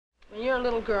When you're a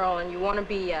little girl and you want to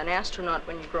be an astronaut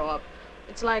when you grow up,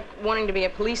 it's like wanting to be a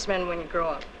policeman when you grow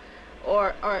up.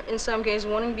 Or in some cases,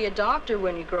 wanting to be a doctor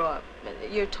when you grow up.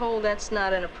 You're told that's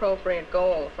not an appropriate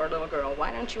goal for a little girl.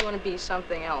 Why don't you want to be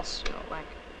something else, you know, like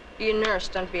be a nurse,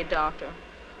 don't be a doctor.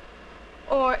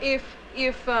 Or if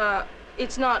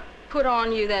it's not put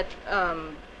on you that,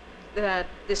 that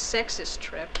this sexist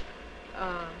trip,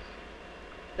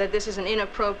 that this is an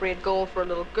inappropriate goal for a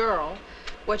little girl,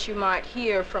 what you might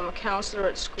hear from a counselor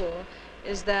at school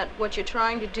is that what you're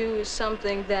trying to do is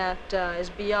something that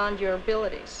is beyond your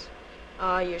abilities.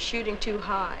 You're shooting too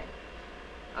high.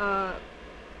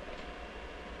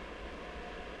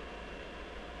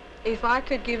 If I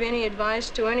could give any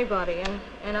advice to anybody,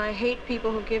 and I hate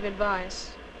people who give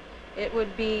advice, it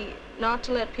would be not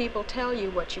to let people tell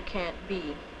you what you can't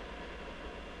be.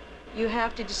 You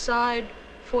have to decide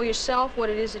for yourself what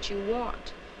it is that you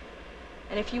want.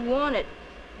 And if you want it,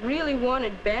 really want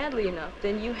it badly enough,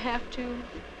 then you have to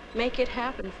make it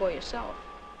happen for yourself.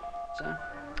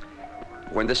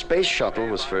 When the space shuttle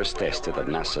was first tested at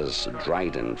NASA's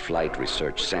Dryden Flight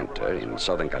Research Center in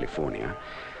Southern California,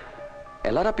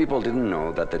 a lot of people didn't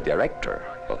know that the director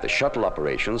of the shuttle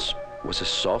operations was a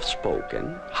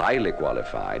soft-spoken, highly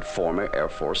qualified former Air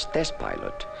Force test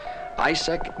pilot.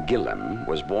 Isaac Gillum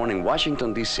was born in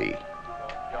Washington, D.C.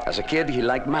 As a kid, he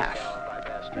liked math,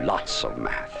 lots of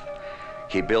math.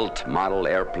 He built model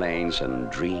airplanes and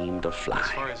dreamed of flying.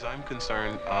 As far as I'm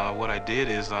concerned, what I did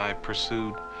is I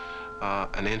pursued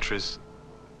an interest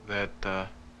that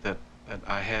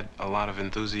I had a lot of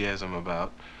enthusiasm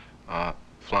about,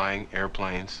 flying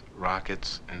airplanes,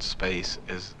 rockets, and space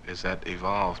as that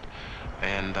evolved.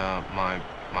 And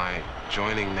my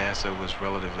joining NASA was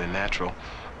relatively natural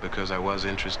because I was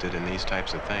interested in these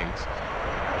types of things.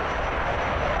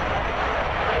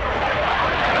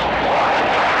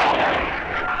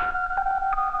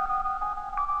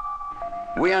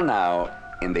 We are now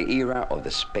in the era of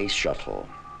the space shuttle,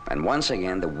 and once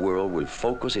again the world will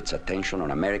focus its attention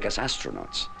on America's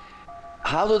astronauts.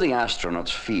 How do the astronauts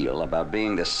feel about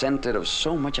being the center of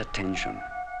so much attention?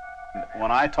 When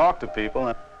I talk to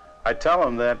people, I tell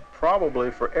them that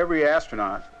probably for every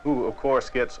astronaut, who of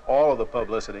course gets all of the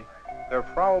publicity, there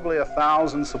are probably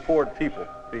 1,000 support people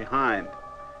behind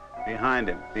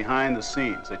him, behind the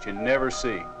scenes that you never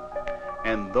see.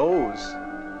 And those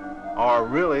are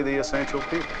really the essential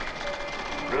people.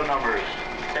 Real numbers,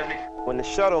 70. When the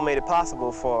shuttle made it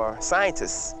possible for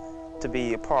scientists to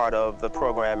be a part of the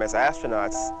program as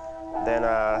astronauts, then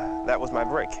that was my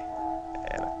break.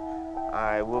 And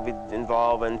I will be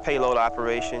involved in payload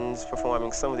operations,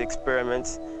 performing some of the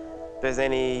experiments. If there's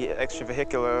any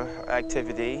extravehicular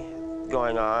activity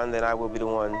going on, then I will be the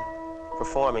one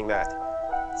performing that.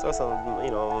 So it's a,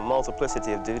 a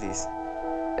multiplicity of duties.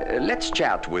 Let's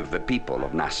chat with the people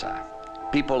of NASA.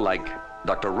 People like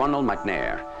Dr. Ronald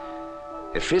McNair,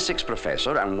 a physics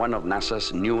professor and one of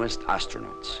NASA's newest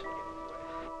astronauts.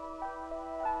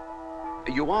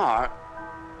 You are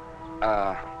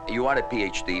a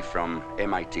PhD from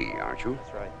MIT, aren't you?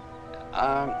 That's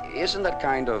right. Isn't that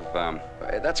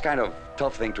that's kind of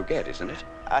tough thing to get, isn't it?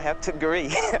 I have to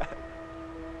agree.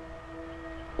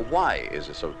 Why is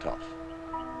it so tough?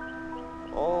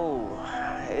 Oh,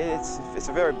 it's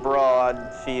a very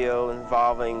broad field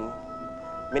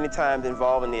many times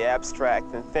involving the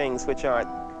abstract and things which aren't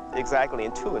exactly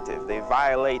intuitive. They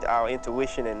violate our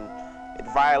intuition and it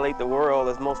violates the world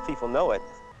as most people know it.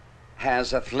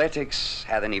 Has athletics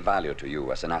had any value to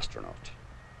you as an astronaut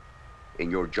in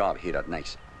your job here at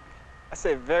NASA? I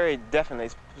say very definitely,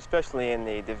 especially in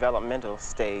the developmental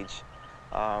stage.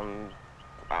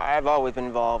 I've always been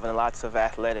involved in lots of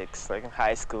athletics. Like in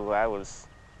high school, I was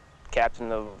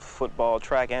captain of football,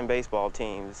 track, and baseball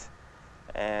teams.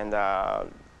 And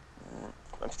I'm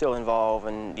still involved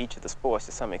in each of the sports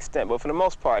to some extent. But for the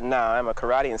most part now, I'm a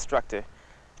karate instructor.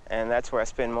 And that's where I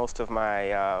spend most of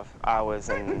my hours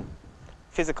in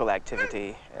physical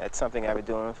activity. It's something I've been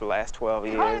doing for the last 12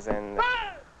 years, and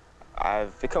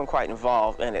I've become quite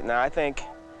involved in it. Now, I think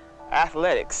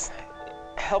athletics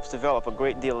helps develop a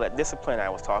great deal of that discipline I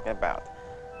was talking about,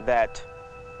 that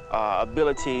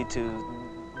ability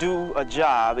to do a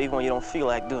job even when you don't feel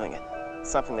like doing it.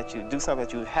 Something that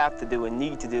you have to do and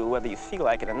need to do whether you feel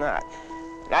like it or not.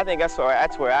 And I think that's where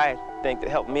I think that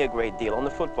helped me a great deal. On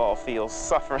the football field,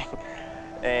 suffering,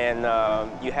 and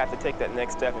you have to take that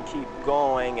next step and keep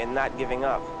going and not giving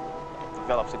up. It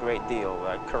develops a great deal.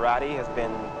 Karate has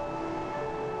been,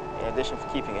 in addition to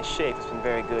keeping in shape, it's been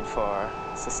very good for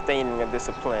sustaining a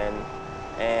discipline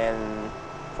and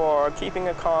for keeping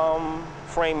a calm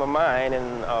frame of mind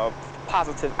and a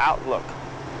positive outlook